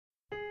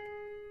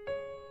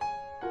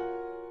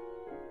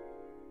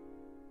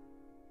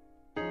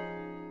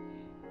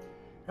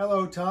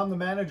Hello, Tom, the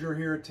manager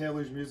here at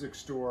Taylor's Music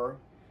Store,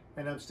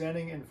 and I'm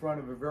standing in front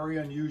of a very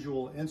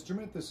unusual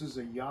instrument. This is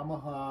a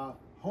Yamaha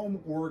home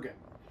organ.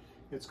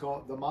 It's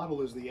called, the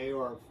model is the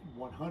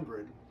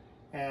AR-100,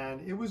 and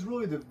it was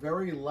really the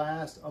very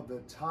last of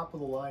the top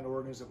of the line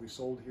organs that we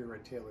sold here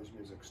at Taylor's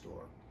Music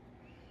Store.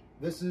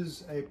 This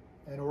is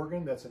an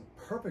organ that's in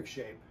perfect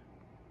shape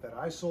that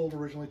I sold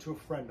originally to a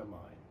friend of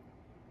mine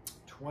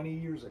 20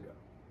 years ago.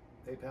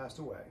 They passed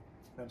away,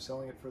 and I'm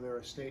selling it for their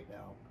estate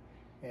now.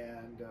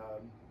 And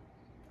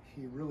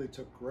he really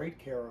took great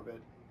care of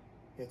it.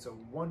 It's a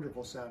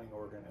wonderful sounding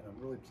organ, and I'm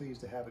really pleased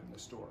to have it in the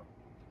store.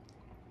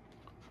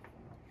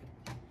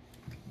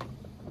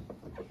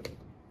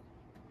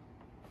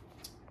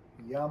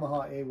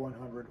 Yamaha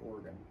AR-100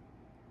 organ.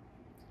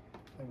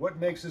 And what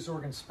makes this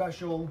organ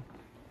special,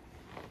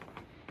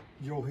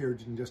 you'll hear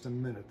in just a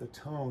minute. The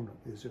tone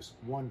is just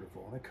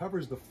wonderful, and it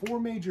covers the four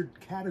major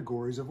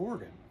categories of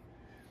organ.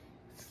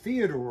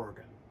 Theater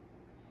organ,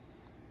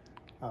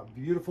 a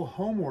beautiful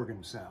home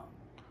organ sound,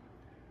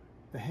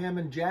 the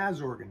Hammond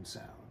jazz organ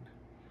sound,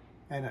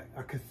 and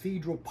a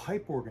cathedral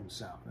pipe organ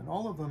sound, and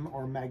all of them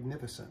are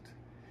magnificent.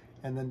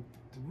 And then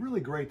the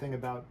really great thing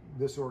about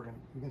this organ,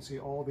 you can see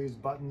all these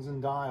buttons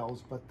and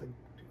dials, but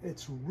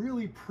it's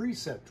really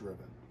preset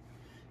driven.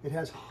 It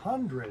has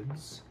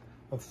hundreds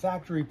of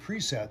factory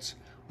presets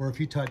where if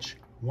you touch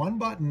one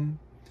button,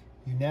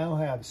 you now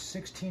have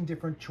 16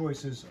 different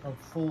choices of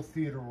full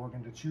theater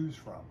organ to choose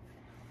from.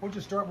 We'll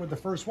just start with the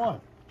first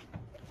one.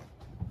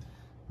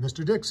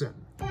 Mr. Dixon.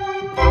 It's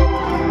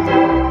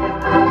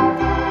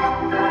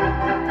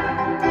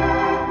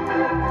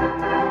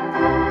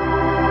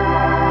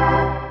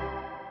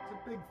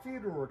a big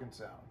theater organ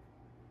sound.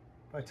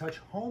 If I touch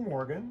home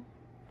organ,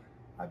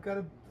 I've got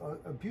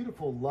a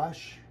beautiful,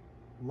 lush,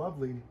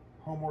 lovely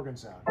home organ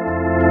sound.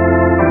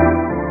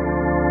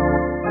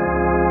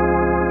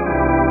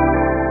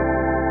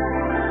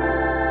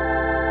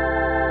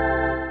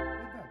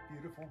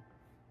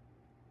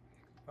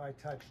 If I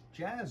touch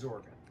jazz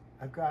organ,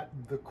 I've got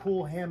the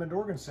cool Hammond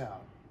organ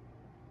sound.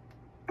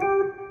 If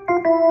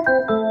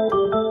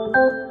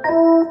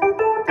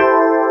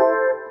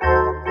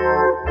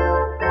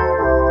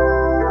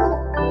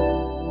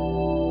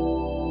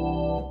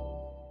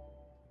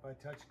I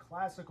touch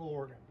classical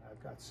organ,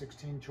 I've got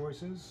 16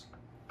 choices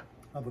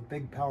of a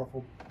big,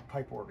 powerful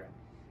pipe organ.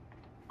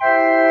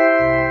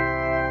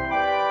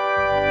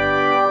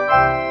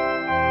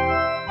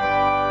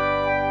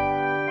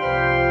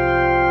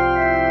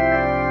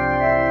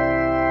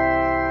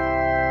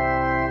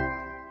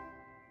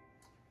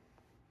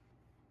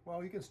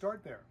 Well, you can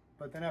start there,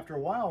 but then after a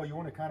while you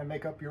want to kind of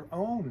make up your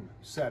own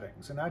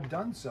settings, and I've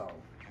done so.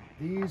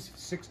 These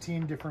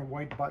 16 different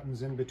white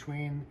buttons in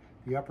between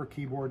the upper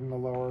keyboard and the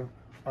lower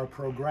are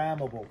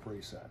programmable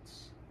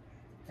presets,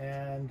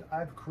 and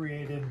I've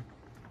created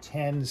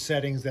 10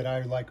 settings that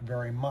I like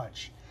very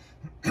much,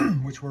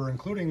 which we're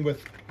including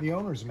with the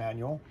owner's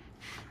manual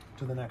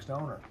to the next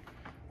owner.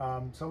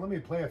 So let me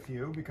play a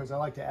few because I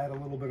like to add a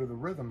little bit of the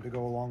rhythm to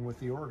go along with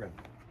the organ.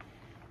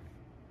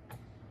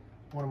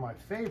 One of my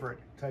favorite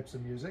types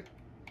of music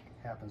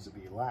happens to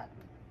be Latin.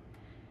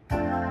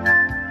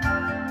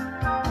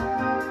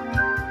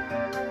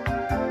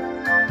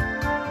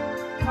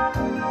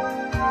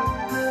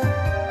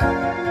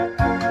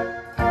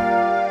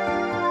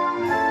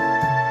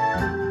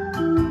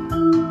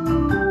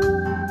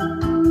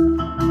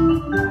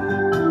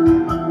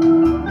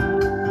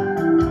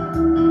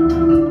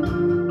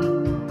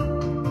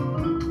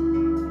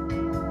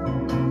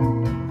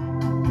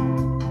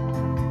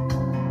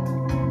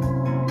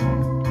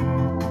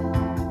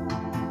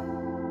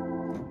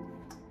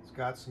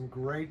 Got some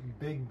great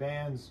big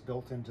bands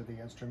built into the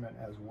instrument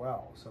as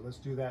well. So let's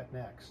do that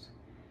next.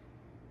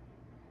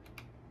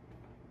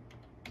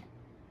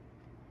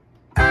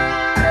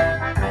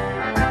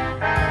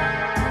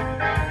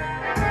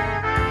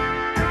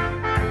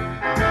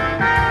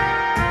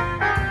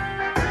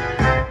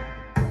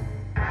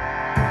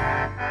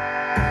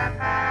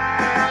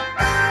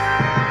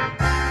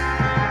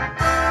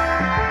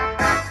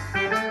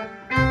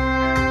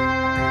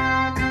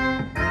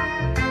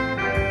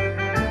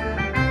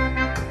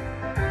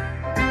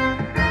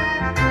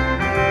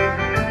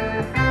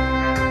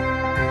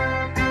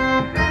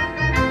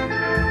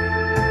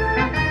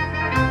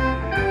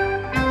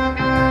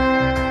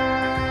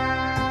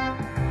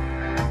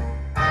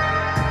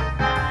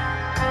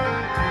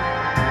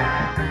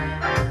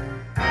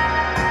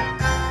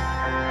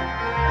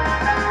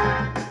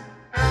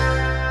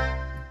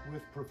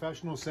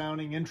 Professional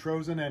sounding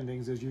intros and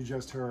endings, as you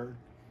just heard.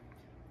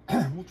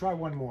 We'll try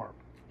one more.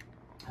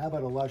 How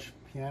about a lush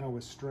piano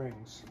with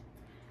strings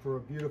for a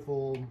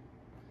beautiful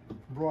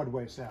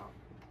Broadway sound?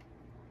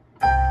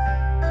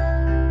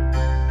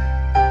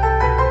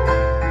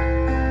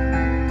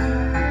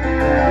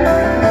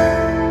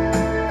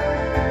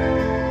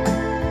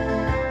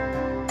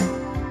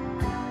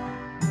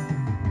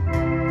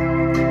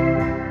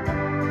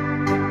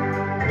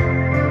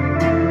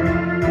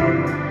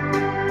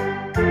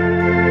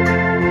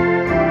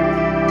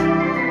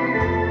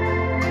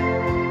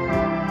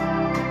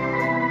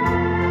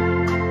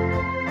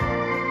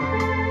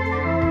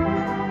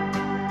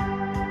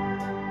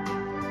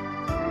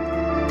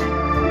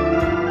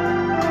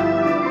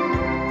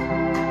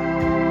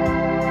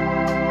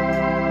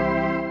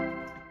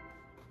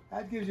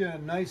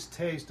 nice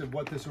taste of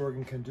what this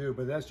organ can do,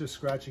 but that's just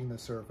scratching the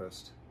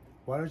surface.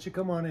 Why don't you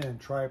come on in and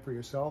try it for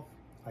yourself?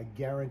 I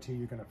guarantee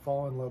you're going to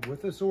fall in love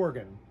with this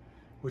organ,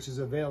 which is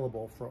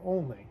available for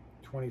only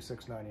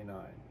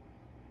 $26.99.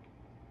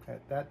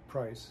 At that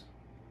price,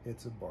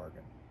 it's a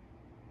bargain.